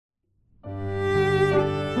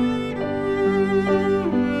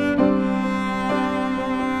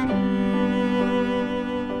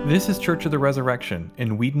This is Church of the Resurrection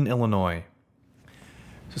in Wheaton, Illinois.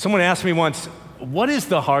 So someone asked me once, what is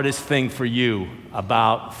the hardest thing for you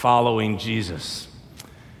about following Jesus?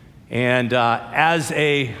 And as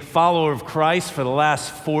a follower of Christ for the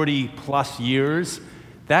last 40 plus years,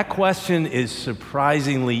 that question is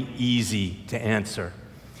surprisingly easy to answer.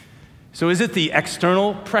 So is it the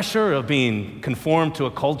external pressure of being conformed to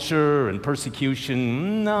a culture and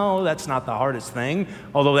persecution? No, that's not the hardest thing,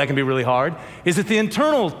 although that can be really hard. Is it the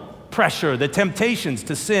internal pressure, the temptations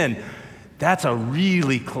to sin? That's a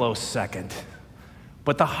really close second.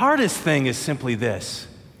 But the hardest thing is simply this: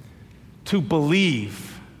 to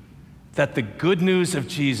believe that the good news of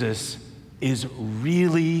Jesus is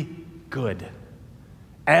really good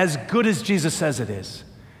as Jesus says it is,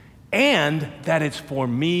 and that it's for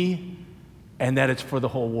me and that it's for the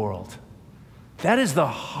whole world. That is the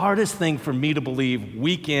hardest thing for me to believe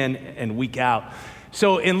week in and week out.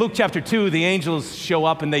 So in Luke chapter 2, the angels show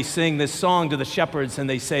up and they sing this song to the shepherds, and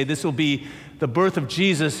they say, this will be the birth of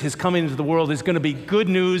Jesus. His coming into the world is going to be good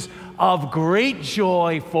news of great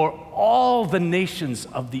joy for all the nations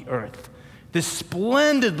of the earth. This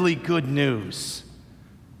splendidly good news.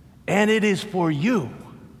 And it is for you.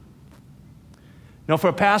 Now, for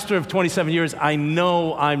a pastor of 27 years, I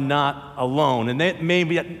know I'm not alone. And that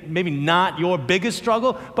maybe not your biggest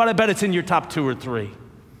struggle, but I bet it's in your top 2 or 3.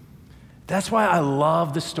 That's why I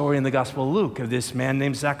love the story in the Gospel of Luke of this man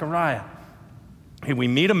named Zechariah. And we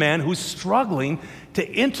meet a man who's struggling to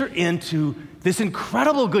enter into this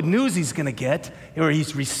incredible good news he's going to get, or he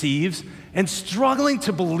receives, and struggling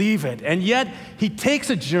to believe it. And yet, he takes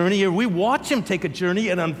a journey, or we watch him take a journey,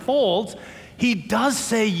 and unfolds. He does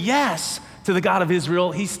say yes to the God of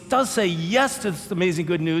Israel. He does say yes to this amazing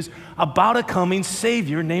good news about a coming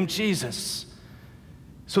Savior named Jesus.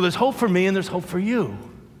 So there's hope for me and there's hope for you.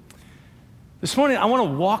 This morning, I want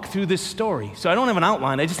to walk through this story. So I don't have an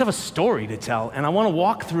outline, I just have a story to tell, and I want to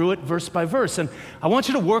walk through it verse by verse. And I want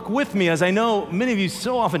you to work with me, as I know many of you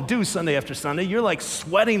so often do Sunday after Sunday. You're like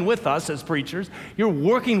sweating with us as preachers. You're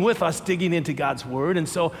working with us, digging into God's Word. And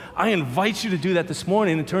so I invite you to do that this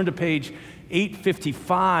morning and turn to page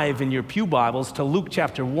 855 in your pew Bibles to Luke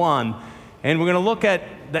chapter 1. And we're going to look at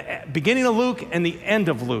the beginning of Luke and the end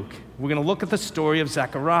of Luke. We're going to look at the story of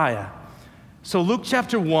Zechariah. So Luke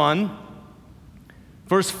chapter 1,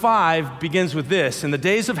 verse 5 begins with this. In the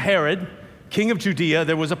days of Herod, king of Judea,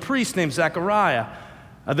 there was a priest named Zechariah,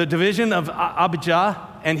 the division of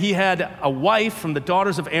Abijah, and he had a wife from the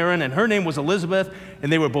daughters of Aaron, and her name was Elizabeth,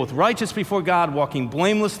 and they were both righteous before God, walking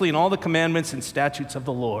blamelessly in all the commandments and statutes of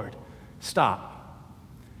the Lord. Stop.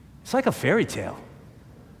 It's like a fairy tale.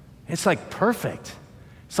 It's like perfect.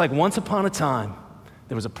 It's like once upon a time,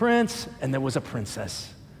 there was a prince and there was a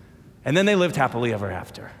princess. And then they lived happily ever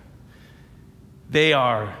after. They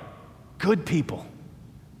are good people.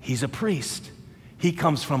 He's a priest. He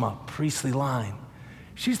comes from a priestly line.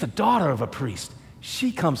 She's the daughter of a priest.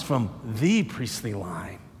 She comes from the priestly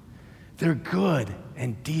line. They're good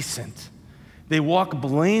and decent. They walk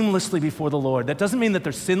blamelessly before the Lord. That doesn't mean that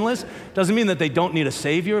they're sinless, doesn't mean that they don't need a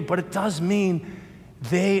Savior, but it does mean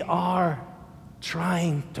they are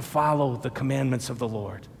trying to follow the commandments of the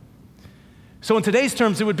Lord. So in today's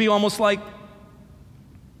terms, it would be almost like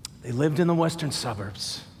they lived in the western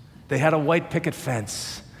suburbs. They had a white picket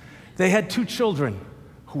fence. They had 2 children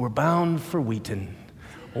who were bound for Wheaton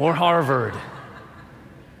or Harvard.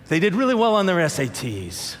 They did really well on their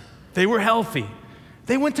SATs. They were healthy.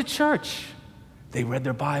 They went to church. They read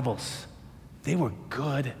their Bibles. They were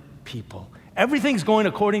good people. Everything's going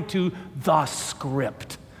according to the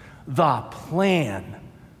script, the plan.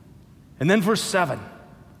 And then verse 7,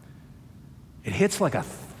 it hits like a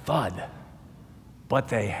thud. But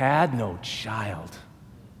they had no child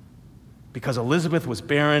because Elizabeth was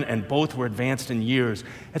barren and both were advanced in years.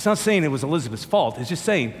 It's not saying it was Elizabeth's fault. It's just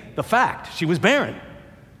saying the fact. She was barren.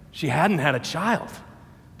 She hadn't had a child.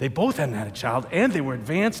 They both hadn't had a child, and they were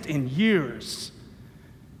advanced in years.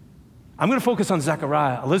 I'm going to focus on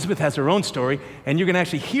Zechariah. Elizabeth has her own story, and you're going to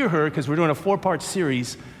actually hear her because we're doing a 4-part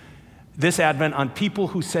series this Advent on people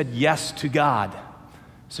who said yes to God.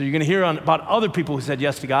 So you're going to hear about other people who said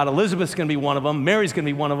yes to God. Elizabeth's going to be one of them. Mary's going to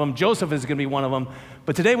be one of them. Joseph is going to be one of them.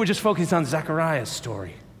 But today we're just focusing on Zechariah's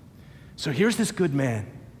story. So here's this good man.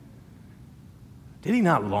 Did he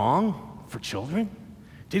not long for children?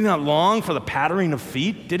 Did he not long for the pattering of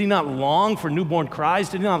feet? Did he not long for newborn cries?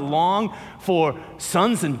 Did he not long for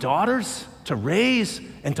sons and daughters to raise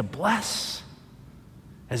and to bless,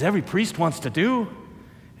 as every priest wants to do?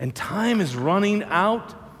 And time is running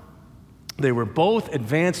out. They were both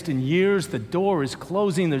advanced in years. The door is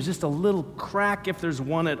closing. There's just a little crack, if there's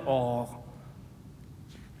one at all.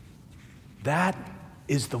 That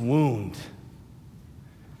is the wound.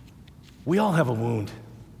 We all have a wound,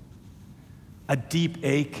 a deep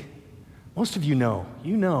ache. Most of you know.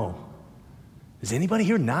 You know. Does anybody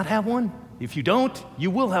here not have one? If you don't, you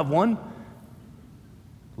will have one.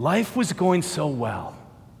 Life was going so well,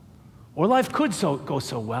 or life could go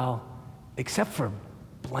so well, except for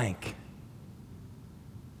blank.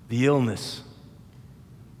 The illness,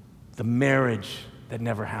 the marriage that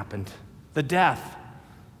never happened, the death,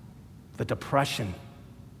 the depression,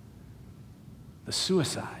 the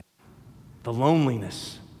suicide, the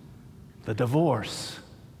loneliness, the divorce,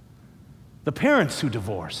 the parents who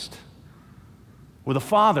divorced, or the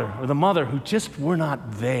father or the mother who just were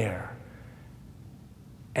not there.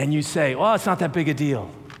 And you say, well, it's not that big a deal,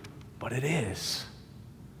 but it is.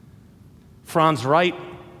 Franz Wright,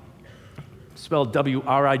 spelled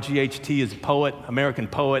W-R-I-G-H-T, is a poet, American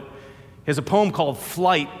poet. He has a poem called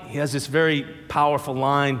Flight. He has this very powerful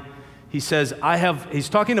line. He says, he's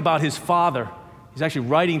talking about his father. He's actually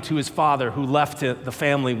writing to his father who left the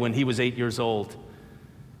family when he was 8 years old.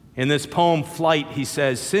 In this poem, Flight, he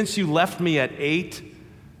says, since you left me at 8,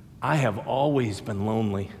 I have always been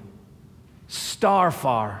lonely,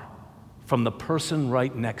 far from the person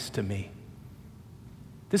right next to me.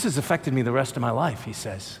 This has affected me the rest of my life, he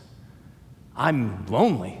says. I'm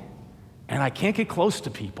lonely, and I can't get close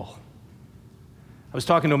to people. I was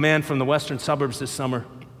talking to a man from the western suburbs this summer.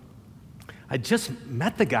 I just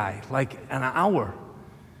met the guy like an hour,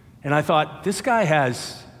 and I thought, this guy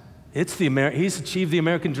he's achieved the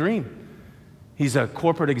American dream. He's a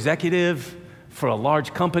corporate executive for a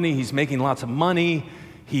large company. He's making lots of money.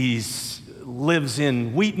 He lives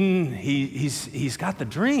in Wheaton. He's got the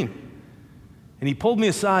dream. And he pulled me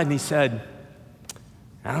aside and he said,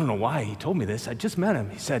 I don't know why he told me this. I just met him.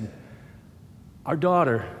 He said, our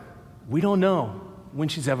daughter, we don't know when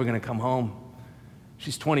she's ever going to come home.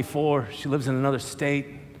 She's 24. She lives in another state.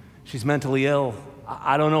 She's mentally ill.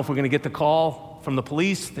 I don't know if we're going to get the call from the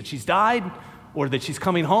police that she's died or that she's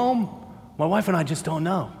coming home. My wife and I just don't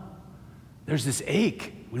know. There's this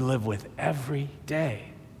ache we live with every day.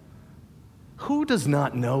 Who does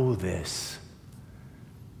not know this?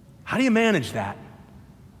 How do you manage that?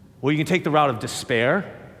 Well, you can take the route of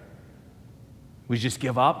despair. We just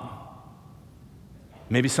give up.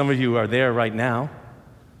 Maybe some of you are there right now.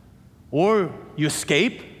 Or you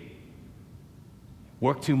escape,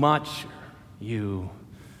 work too much, you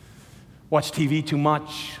watch TV too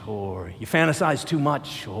much, or you fantasize too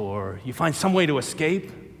much, or you find some way to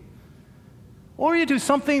escape. Or you do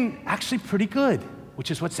something actually pretty good,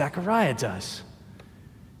 which is what Zechariah does.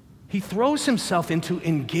 He throws himself into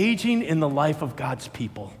engaging in the life of God's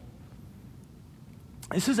people.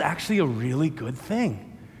 This is actually a really good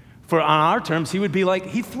thing. For on our terms, he would be like,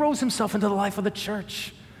 he throws himself into the life of the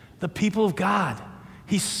church, the people of God.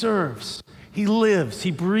 He serves, he lives,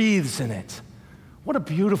 he breathes in it. What a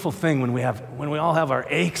beautiful thing when we all have our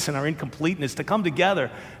aches and our incompleteness to come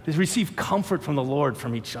together to receive comfort from the Lord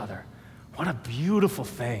from each other. What a beautiful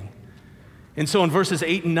thing. And so in verses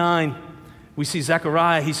 8 and 9, we see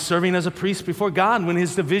Zechariah, he's serving as a priest before God when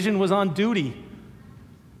his division was on duty.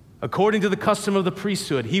 According to the custom of the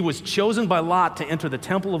priesthood, he was chosen by lot to enter the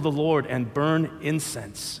temple of the Lord and burn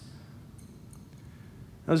incense.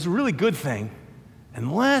 Now, this is a really good thing,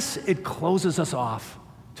 unless it closes us off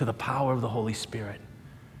to the power of the Holy Spirit,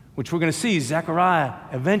 which we're going to see Zechariah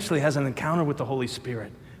eventually has an encounter with the Holy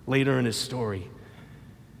Spirit later in his story.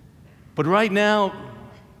 But right now,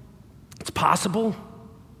 it's possible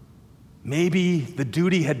maybe the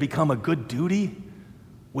duty had become a good duty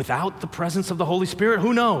without the presence of the Holy Spirit.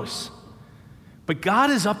 Who knows? But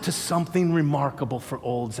God is up to something remarkable for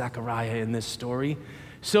old Zechariah in this story.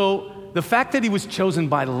 So the fact that he was chosen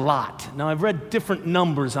by lot, now I've read different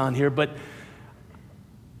numbers on here, but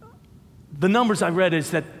the numbers I read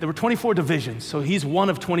is that there were 24 divisions, so he's one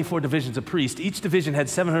of 24 divisions of priests. Each division had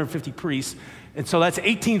 750 priests, and so that's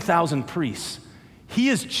 18,000 priests. He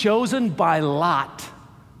is chosen by lot,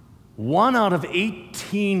 one out of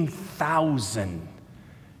 18,000,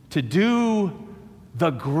 to do the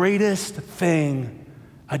greatest thing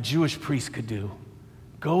a Jewish priest could do.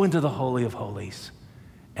 Go into the Holy of Holies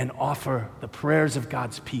and offer the prayers of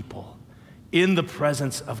God's people in the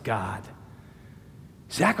presence of God.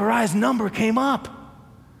 Zechariah's number came up.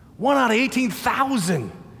 1 out of 18,000.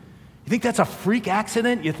 You think that's a freak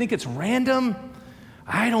accident? You think it's random?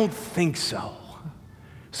 I don't think so.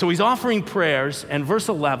 So he's offering prayers, and verse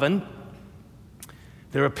 11,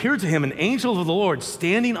 there appeared to him an angel of the Lord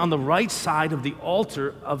standing on the right side of the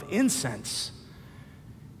altar of incense.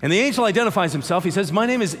 And the angel identifies himself. He says, my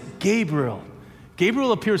name is Gabriel.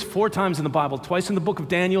 Gabriel appears 4 times in the Bible, twice in the book of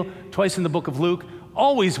Daniel, twice in the book of Luke,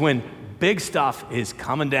 always when big stuff is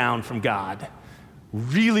coming down from God.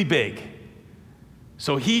 Really big.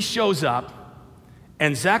 So he shows up,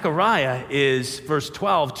 and Zechariah is, verse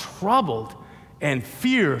 12, troubled, and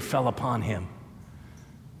fear fell upon him.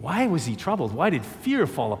 Why was he troubled? Why did fear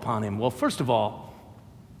fall upon him? Well, first of all,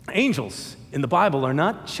 angels in the Bible are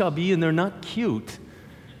not chubby and they're not cute.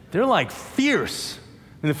 They're like fierce.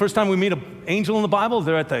 And the first time we meet an angel in the Bible,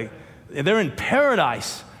 they're in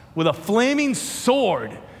paradise with a flaming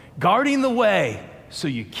sword guarding the way so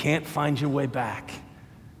you can't find your way back.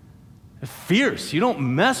 They're fierce. You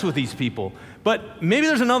don't mess with these people. But maybe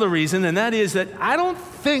there's another reason, and that is that I don't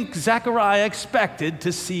think Zechariah expected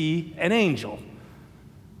to see an angel.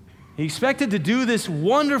 He expected to do this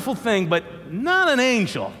wonderful thing, but not an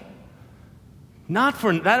angel.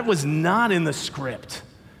 That was not in the script.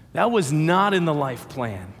 That was not in the life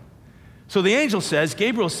plan. So the angel says,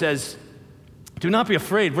 Gabriel says, do not be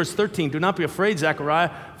afraid. Verse 13, do not be afraid, Zechariah,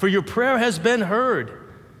 for your prayer has been heard.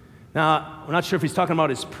 Now, we're not sure if he's talking about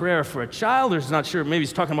his prayer for a child, or he's not sure, maybe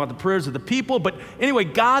he's talking about the prayers of the people, but anyway,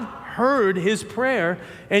 God heard his prayer,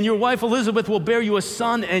 and your wife Elizabeth will bear you a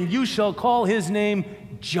son, and you shall call his name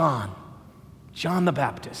John the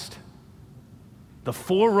Baptist, the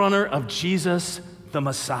forerunner of Jesus, the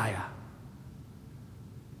Messiah.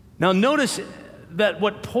 Now notice that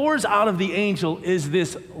what pours out of the angel is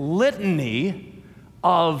this litany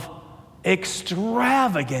of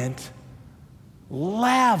extravagant,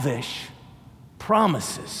 lavish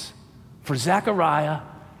promises for Zechariah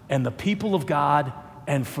and the people of God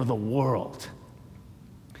and for the world.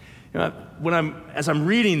 You know, as I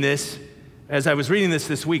was reading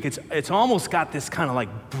this week, it's almost got this kind of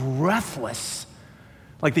like breathless,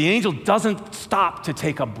 like the angel doesn't stop to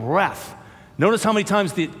take a breath. Notice how many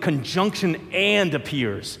times the conjunction "and"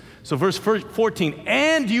 appears. So verse 14,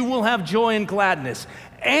 and you will have joy and gladness,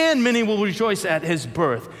 and many will rejoice at his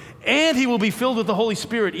birth, and he will be filled with the Holy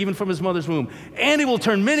Spirit even from his mother's womb, and he will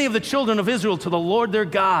turn many of the children of Israel to the Lord their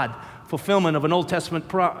God, fulfillment of an Old Testament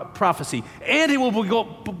prophecy, and he will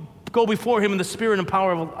go before him in the spirit and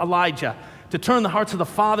power of Elijah, to turn the hearts of the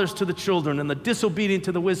fathers to the children and the disobedient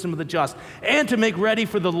to the wisdom of the just, and to make ready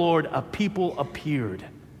for the Lord a people appeared.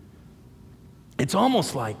 It's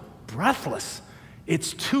almost like breathless.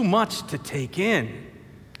 It's too much to take in.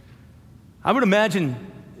 I would imagine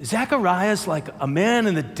Zechariah's like a man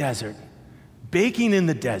in the desert, baking in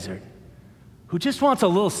the desert, who just wants a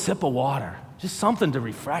little sip of water, just something to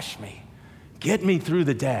refresh me, get me through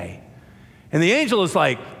the day. And the angel is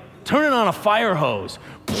like turning on a fire hose.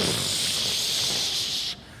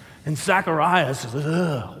 And Zechariah says,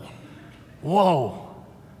 ugh, whoa,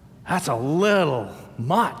 that's a little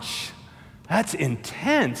much. That's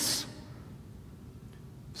intense.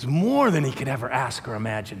 It's more than he could ever ask or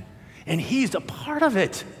imagine. And he's a part of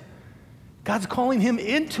it. God's calling him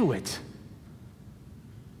into it.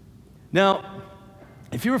 Now,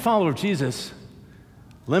 if you're a follower of Jesus,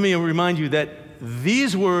 let me remind you that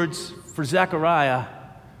these words for Zechariah,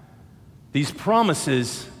 these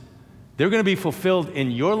promises, they're going to be fulfilled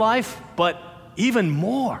in your life, but even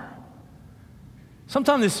more.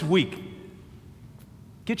 Sometime this week,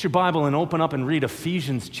 get your Bible and open up and read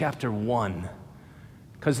Ephesians chapter 1.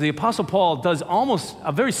 Because the Apostle Paul does almost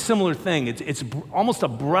a very similar thing. It's almost a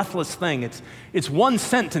breathless thing. It's one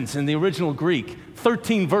sentence in the original Greek,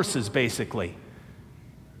 13 verses basically.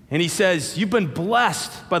 And he says, you've been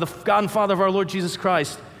blessed by the God and Father of our Lord Jesus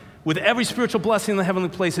Christ with every spiritual blessing in the heavenly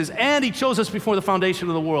places, and he chose us before the foundation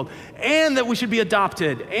of the world, and that we should be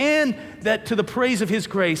adopted, and that to the praise of his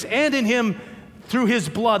grace, and in him, through his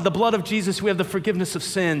blood, the blood of Jesus, we have the forgiveness of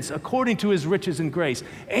sins, according to his riches and grace,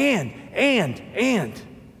 and.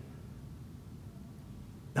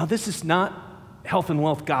 Now, this is not health and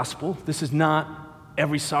wealth gospel. This is not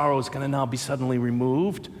every sorrow is going to now be suddenly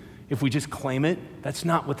removed if we just claim it. That's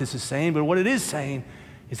not what this is saying. But what it is saying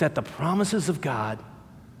is that the promises of God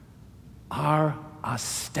are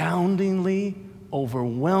astoundingly,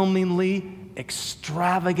 overwhelmingly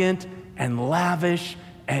extravagant and lavish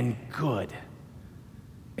and good.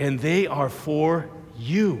 And they are for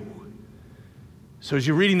you. So as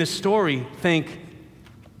you're reading this story, think,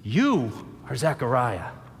 you are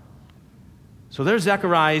Zechariah. So there's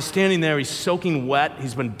Zechariah, he's standing there, he's soaking wet,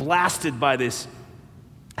 he's been blasted by this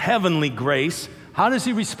heavenly grace. How does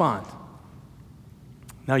he respond?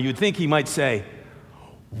 Now you'd think he might say,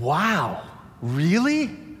 wow,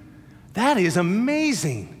 really? That is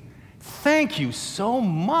amazing. Thank you so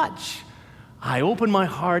much. I open my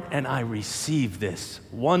heart and I receive this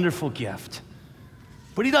wonderful gift.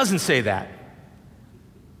 But he doesn't say that.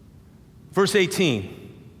 Verse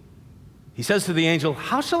 18, he says to the angel,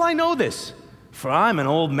 how shall I know this? For I'm an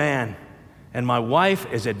old man, and my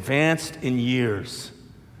wife is advanced in years.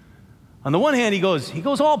 On the one hand, he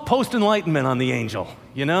goes all post-enlightenment on the angel,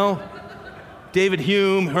 you know? David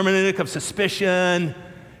Hume, hermeneutic of suspicion.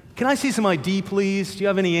 Can I see some ID, please? Do you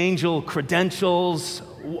have any angel credentials?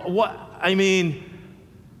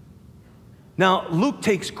 Now, Luke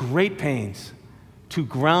takes great pains to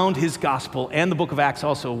ground his gospel and the book of Acts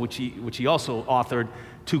also, which he also authored,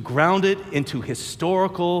 to ground it into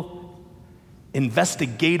historical,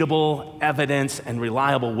 investigatable evidence and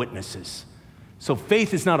reliable witnesses. So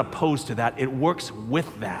faith is not opposed to that. It works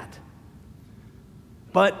with that.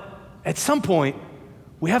 But at some point,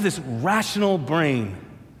 we have this rational brain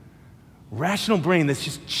that's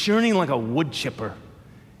just churning like a wood chipper.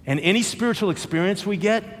 And any spiritual experience we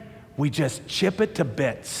get, we just chip it to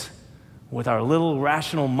bits with our little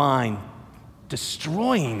rational mind,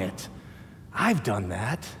 destroying it. I've done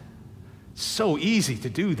that. It's so easy to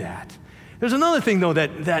do that. There's another thing, though,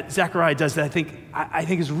 that Zechariah does that I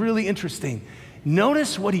think is really interesting.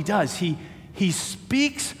 Notice what he does. He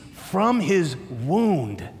speaks from his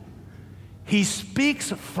wound. He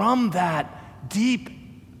speaks from that deep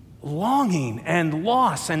longing and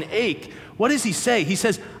loss and ache. What does he say? He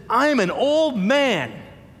says, I'm an old man.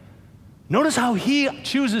 Notice how he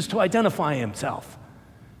chooses to identify himself.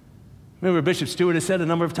 Remember Bishop Stewart has said a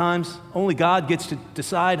number of times, only God gets to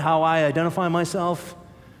decide how I identify myself.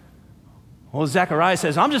 Well, Zechariah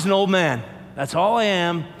says, I'm just an old man. That's all I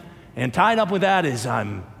am. And tied up with that is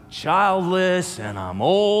I'm childless, and I'm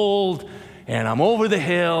old, and I'm over the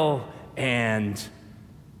hill, and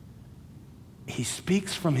he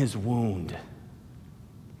speaks from his wound.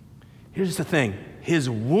 Here's the thing. His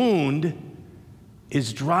wound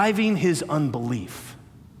is driving his unbelief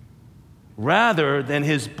rather than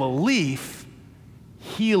his belief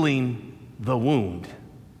healing the wound.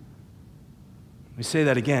 Let me say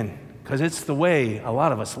that again, because it's the way a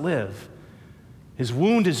lot of us live. His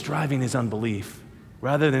wound is driving his unbelief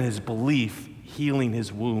rather than his belief healing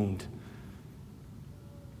his wound.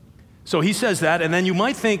 So he says that, and then you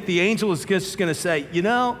might think the angel is just going to say, you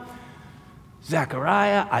know,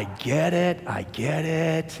 Zechariah, I get it.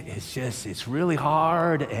 It's really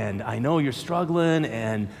hard, and I know you're struggling,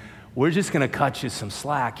 and we're just going to cut you some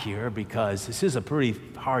slack here because this is a pretty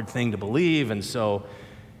hard thing to believe. And so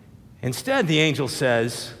instead, the angel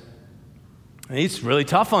says, and he's really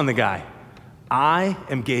tough on the guy, I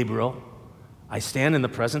am Gabriel. I stand in the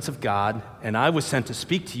presence of God, and I was sent to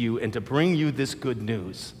speak to you and to bring you this good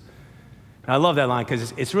news. And I love that line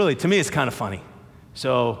because it's really, to me, it's kind of funny.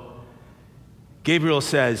 So Gabriel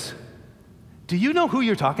says, do you know who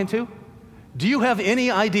you're talking to? Do you have any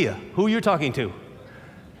idea who you're talking to?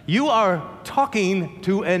 You are talking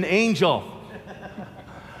to an angel.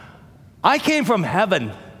 I came from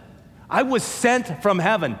heaven. I was sent from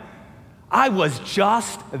heaven. I was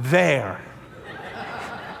just there.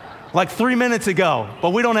 Like 3 minutes ago,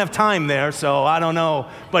 but we don't have time there, so I don't know.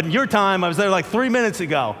 But in your time, I was there like 3 minutes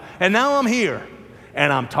ago. And now I'm here,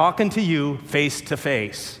 and I'm talking to you face to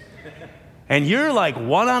face. And you're like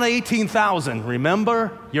 1 out of 18,000.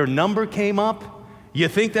 Remember, your number came up. You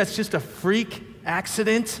think that's just a freak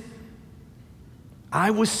accident?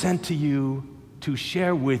 I was sent to you to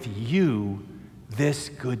share with you this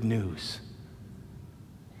good news.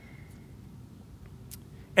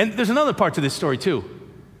 And there's another part to this story, too,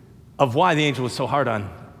 of why the angel was so hard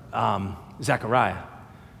on Zechariah.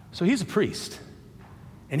 So he's a priest,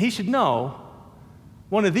 and he should know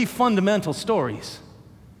one of the fundamental stories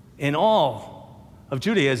in all of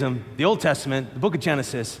Judaism, the Old Testament, the book of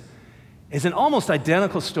Genesis, is an almost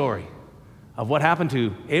identical story of what happened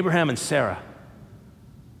to Abraham and Sarah.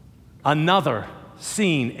 Another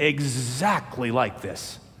scene exactly like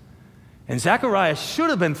this. And Zechariah should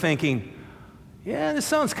have been thinking, yeah, this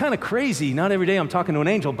sounds kind of crazy. Not every day I'm talking to an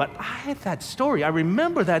angel, but I had that story. I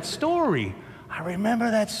remember that story.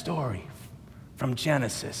 From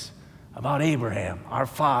Genesis about Abraham, our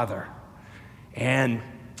father. And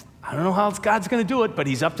I don't know how God's going to do it, but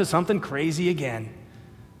he's up to something crazy again.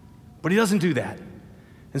 But he doesn't do that.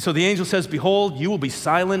 And so the angel says, behold, you will be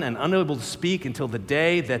silent and unable to speak until the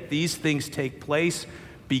day that these things take place,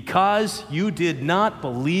 because you did not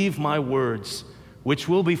believe my words, which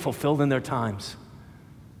will be fulfilled in their times.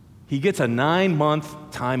 He gets a 9-month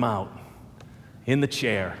timeout in the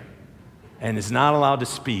chair and is not allowed to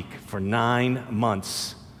speak for 9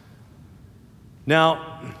 months.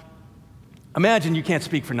 Now, imagine you can't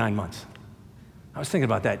speak for 9 months. I was thinking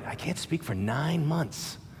about that. I can't speak for 9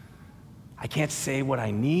 months. I can't say what I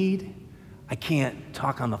need. I can't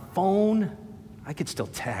talk on the phone. I could still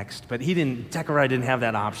text, but Zechariah didn't have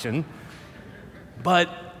that option. But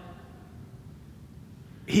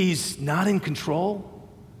he's not in control.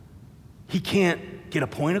 He can't get a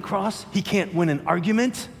point across. He can't win an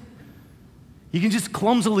argument. You can just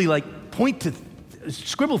clumsily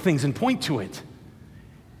scribble things and point to it.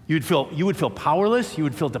 You would feel powerless. You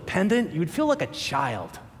would feel dependent. You would feel like a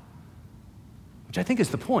child, which I think is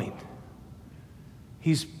the point.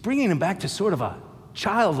 He's bringing him back to sort of a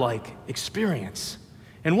childlike experience.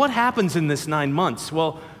 And what happens in this 9 months?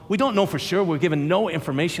 Well, we don't know for sure. We're given no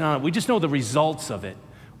information on it. We just know the results of it,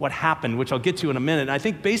 what happened, which I'll get to in a minute. And I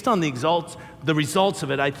think based on the results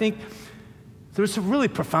of it, I think there's some really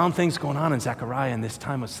profound things going on in Zechariah in this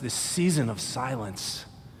time of this season of silence,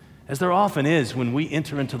 as there often is when we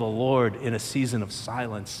enter into the Lord in a season of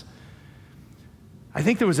silence. I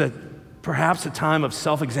think there was perhaps a time of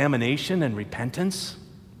self-examination and repentance.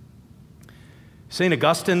 St.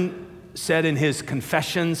 Augustine said in his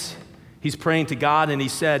Confessions, he's praying to God, and he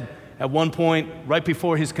said at one point, right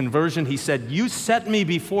before his conversion, he said, "You set me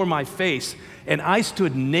before my face, and I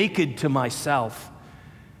stood naked to myself.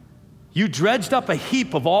 You dredged up a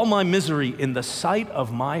heap of all my misery in the sight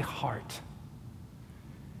of my heart."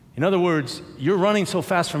 In other words, you're running so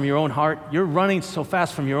fast from your own heart, you're running so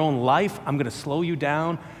fast from your own life, I'm going to slow you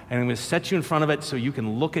down, and I'm going to set you in front of it so you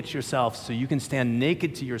can look at yourself, so you can stand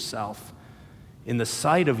naked to yourself in the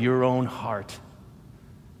sight of your own heart.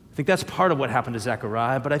 I think that's part of what happened to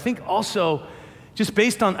Zechariah, but I think also, just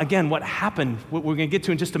based on, again, what happened, what we're going to get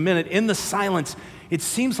to in just a minute, in the silence, it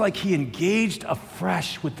seems like he engaged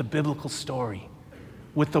afresh with the biblical story,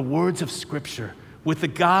 with the words of Scripture, with the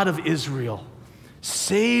God of Israel,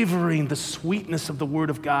 savoring the sweetness of the Word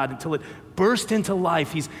of God until it burst into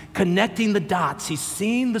life. He's connecting the dots. He's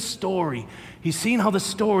seeing the story. He's seeing how the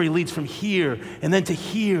story leads from here and then to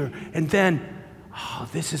here, and then, oh,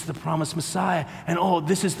 this is the promised Messiah, and oh,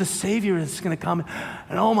 this is the Savior that's going to come,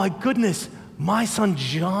 and oh my goodness, my son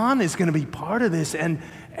John is going to be part of this, and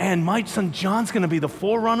my son John's going to be the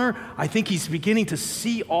forerunner. I think he's beginning to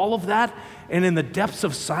see all of that, and in the depths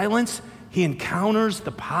of silence, he encounters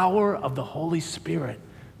the power of the Holy Spirit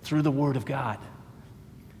through the Word of God.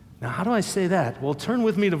 Now, how do I say that? Well, turn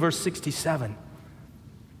with me to verse 67.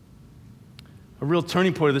 A real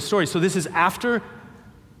turning point of the story. So this is after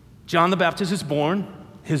John the Baptist is born.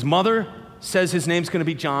 His mother says his name's going to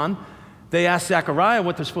be John. They ask Zechariah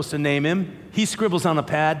what they're supposed to name him. He scribbles on a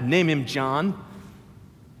pad, name him John.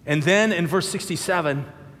 And then in verse 67,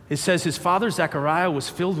 it says his father Zechariah was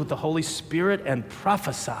filled with the Holy Spirit and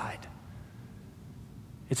prophesied.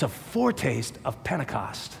 It's a foretaste of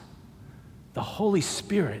Pentecost. The Holy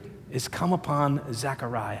Spirit is come upon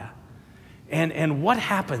Zechariah. And what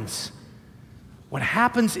happens? What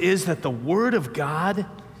happens is that the Word of God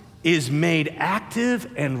is made active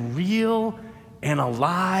and real and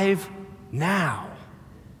alive now.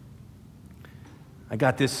 I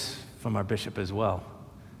got this from our bishop as well.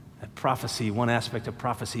 That prophecy, one aspect of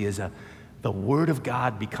prophecy is the Word of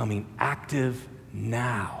God becoming active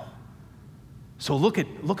now. So look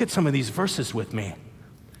at some of these verses with me.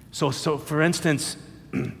 So for instance,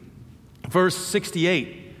 verse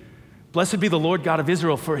 68, "Blessed be the Lord God of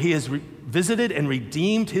Israel, for he has visited and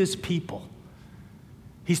redeemed his people."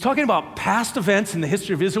 He's talking about past events in the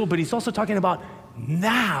history of Israel, but he's also talking about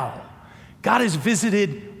now. God has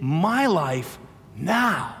visited my life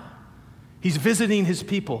now. He's visiting his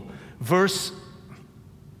people. Verse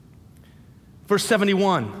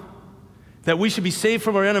 71, that we should be saved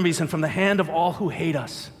from our enemies and from the hand of all who hate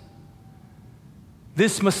us.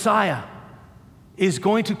 This Messiah is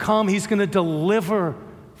going to come. He's going to deliver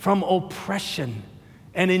from oppression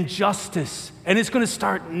and injustice, and it's going to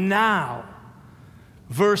start now.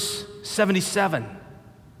 Verse 77,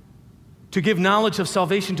 to give knowledge of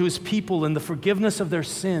salvation to his people and the forgiveness of their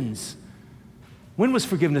sins. When was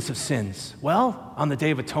forgiveness of sins? Well, on the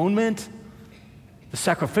Day of Atonement, the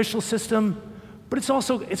sacrificial system, but it's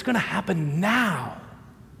going to happen now.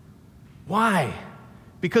 Why?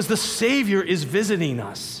 Because the Savior is visiting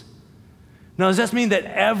us. Now, does that mean that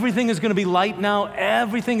everything is going to be light now?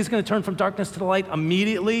 Everything is going to turn from darkness to the light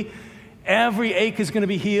immediately? Every ache is going to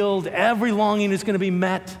be healed? Every longing is going to be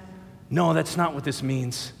met? No, that's not what this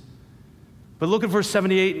means. But look at verse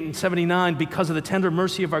 78 and 79. "Because of the tender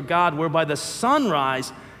mercy of our God, whereby the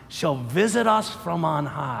sunrise shall visit us from on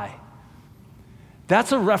high."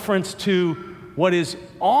 That's a reference to what is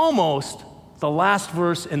almost the last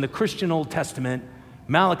verse in the Christian Old Testament,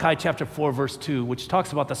 Malachi chapter 4, verse 2, which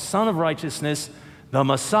talks about the Son of Righteousness, the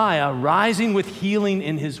Messiah, rising with healing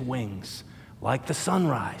in his wings, like the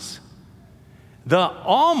sunrise. The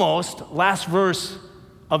almost last verse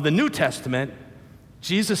of the New Testament,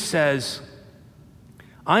 Jesus says,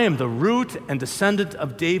 "I am the root and descendant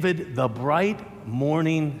of David, the bright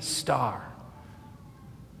morning star."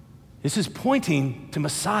 This is pointing to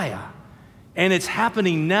Messiah. And it's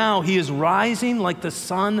happening now. He is rising like the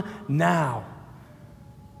sun now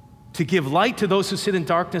to give light to those who sit in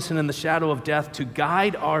darkness and in the shadow of death, to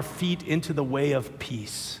guide our feet into the way of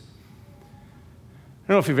peace. I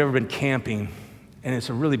don't know if you've ever been camping and it's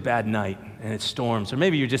a really bad night and it storms, or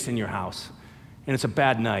maybe you're just in your house and it's a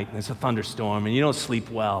bad night and it's a thunderstorm and you don't sleep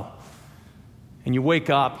well. And you wake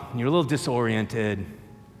up and you're a little disoriented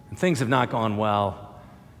and things have not gone well.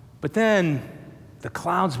 But then the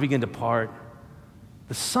clouds begin to part,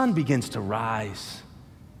 the sun begins to rise,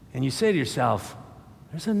 and you say to yourself,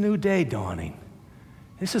 there's a new day dawning.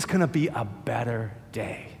 This is going to be a better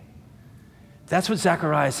day. That's what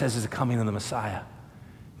Zechariah says is the coming of the Messiah.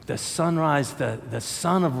 The sunrise, the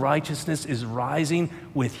Son of Righteousness is rising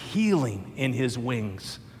with healing in his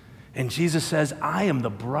wings. And Jesus says, I am the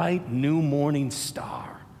bright new morning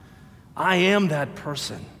star. I am that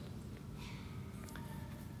person.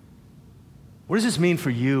 What does this mean for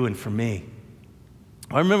you and for me?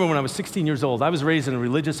 I remember when I was 16 years old, I was raised in a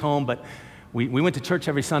religious home, but we went to church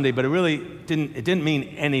every Sunday, but it didn't mean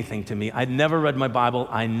anything to me. I'd never read my Bible.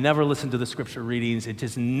 I never listened to the scripture readings. It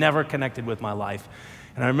just never connected with my life.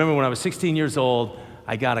 And I remember when I was 16 years old,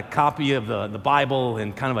 I got a copy of the Bible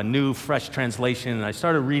in kind of a new, fresh translation, and I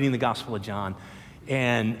started reading the Gospel of John.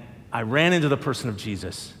 And I ran into the person of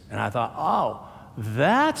Jesus, and I thought, oh,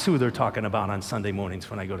 that's who they're talking about on Sunday mornings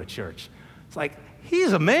when I go to church. It's like,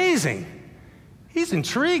 he's amazing. He's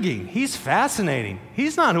intriguing. He's fascinating.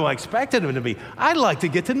 He's not who I expected him to be. I'd like to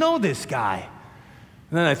get to know this guy.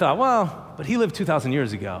 And then I thought, well, but he lived 2,000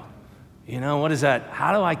 years ago. You know, what is that?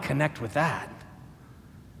 How do I connect with that?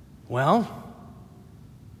 Well,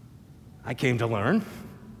 I came to learn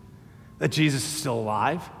that Jesus is still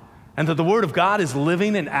alive and that the Word of God is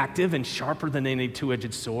living and active and sharper than any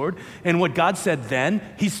two-edged sword. And what God said then,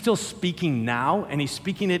 he's still speaking now, and he's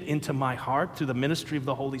speaking it into my heart through the ministry of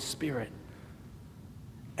the Holy Spirit.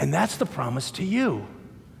 And that's the promise to you.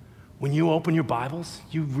 When you open your Bibles,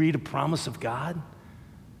 you read a promise of God.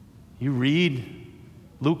 You read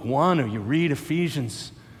Luke 1, or you read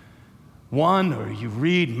Ephesians 1, or you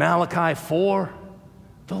read Malachi 4.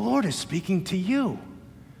 The Lord is speaking to you.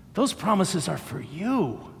 Those promises are for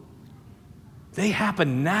you. They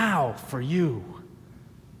happen now for you.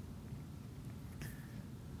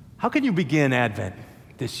 How can you begin Advent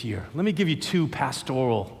this year? Let me give you two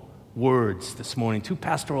pastoral words this morning, two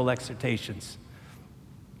pastoral exhortations.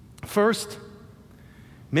 First,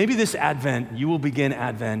 maybe this Advent, you will begin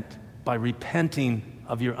Advent by repenting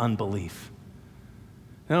of your unbelief.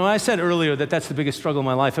 Now, I said earlier that that's the biggest struggle in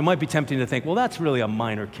my life. It might be tempting to think, well, that's really a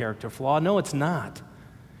minor character flaw. No, it's not.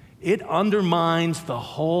 It undermines the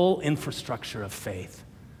whole infrastructure of faith,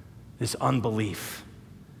 this unbelief.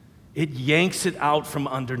 It yanks it out from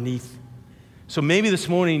underneath. So maybe this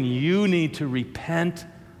morning you need to repent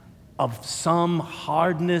of some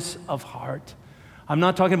hardness of heart. I'm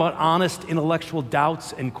not talking about honest intellectual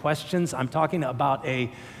doubts and questions. I'm talking about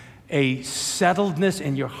a settledness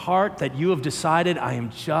in your heart that you have decided, I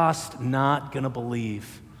am just not going to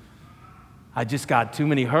believe. I just got too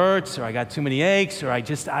many hurts, or I got too many aches, or I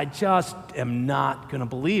just am not going to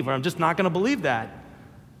believe, or I'm just not going to believe that.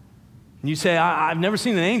 And you say, I've never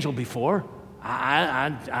seen an angel before.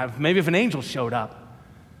 Maybe if an angel showed up.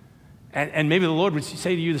 And maybe the Lord would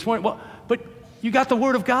say to you this morning, well, but you got the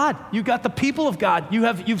Word of God. You got the people of God.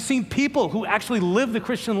 You've seen people who actually live the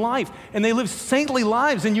Christian life, and they live saintly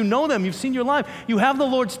lives, and you know them. You've seen your life. You have the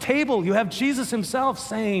Lord's table. You have Jesus himself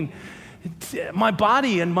saying, my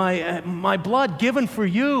body and my blood given for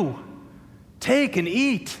you. Take and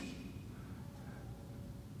eat.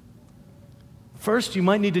 First, you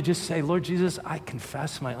might need to just say, Lord Jesus, I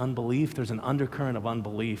confess my unbelief. There's an undercurrent of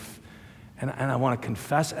unbelief. And I want to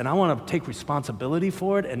confess, and I want to take responsibility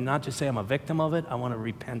for it and not just say I'm a victim of it. I want to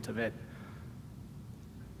repent of it.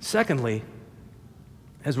 Secondly,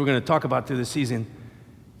 as we're going to talk about through this season,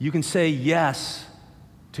 you can say yes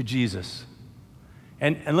to Jesus.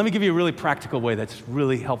 And let me give you a really practical way that's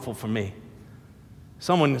really helpful for me.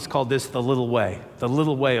 Someone has called this the little way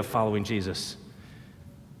of following Jesus.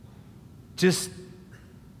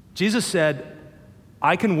 Jesus said,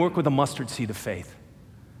 I can work with a mustard seed of faith.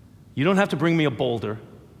 You don't have to bring me a boulder.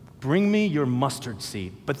 Bring me your mustard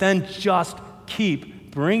seed. But then just keep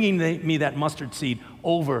bringing me that mustard seed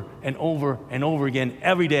over and over and over again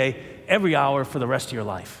every day, every hour for the rest of your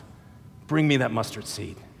life. Bring me that mustard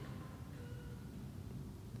seed.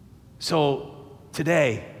 So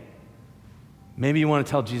today, maybe you want to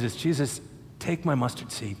tell Jesus, take my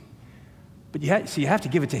mustard seed. But you have to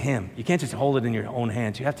give it to him. You can't just hold it in your own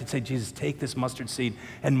hands. You have to say, Jesus, take this mustard seed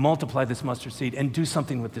and multiply this mustard seed and do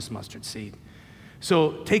something with this mustard seed.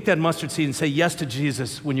 So take that mustard seed and say yes to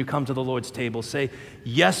Jesus when you come to the Lord's table. Say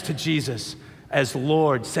yes to Jesus as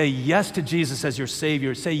Lord. Say yes to Jesus as your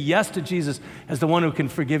Savior. Say yes to Jesus as the one who can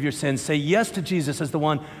forgive your sins. Say yes to Jesus as the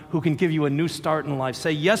one who can give you a new start in life.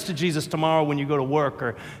 Say yes to Jesus tomorrow when you go to work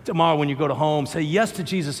or tomorrow when you go to home. Say yes to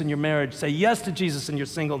Jesus in your marriage. Say yes to Jesus in your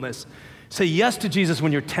singleness. Say yes to Jesus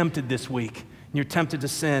when you're tempted this week and you're tempted to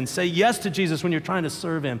sin. Say yes to Jesus when you're trying to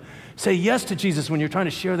serve him. Say yes to Jesus when you're trying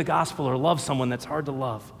to share the gospel or love someone that's hard to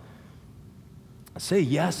love. Say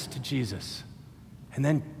yes to Jesus. And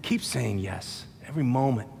then keep saying yes every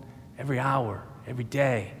moment, every hour, every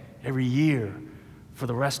day, every year for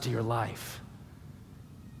the rest of your life.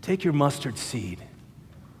 Take your mustard seed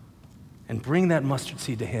and bring that mustard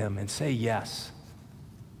seed to him and say yes.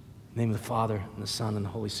 In the name of the Father, and the Son, and the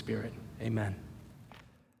Holy Spirit. Amen.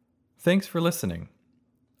 Thanks for listening.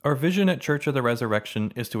 Our vision at Church of the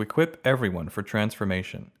Resurrection is to equip everyone for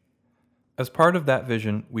transformation. As part of that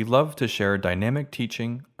vision, we love to share dynamic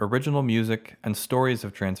teaching, original music, and stories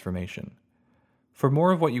of transformation. For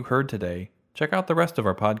more of what you heard today, check out the rest of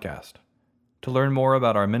our podcast. To learn more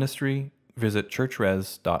about our ministry, visit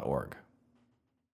churchres.org.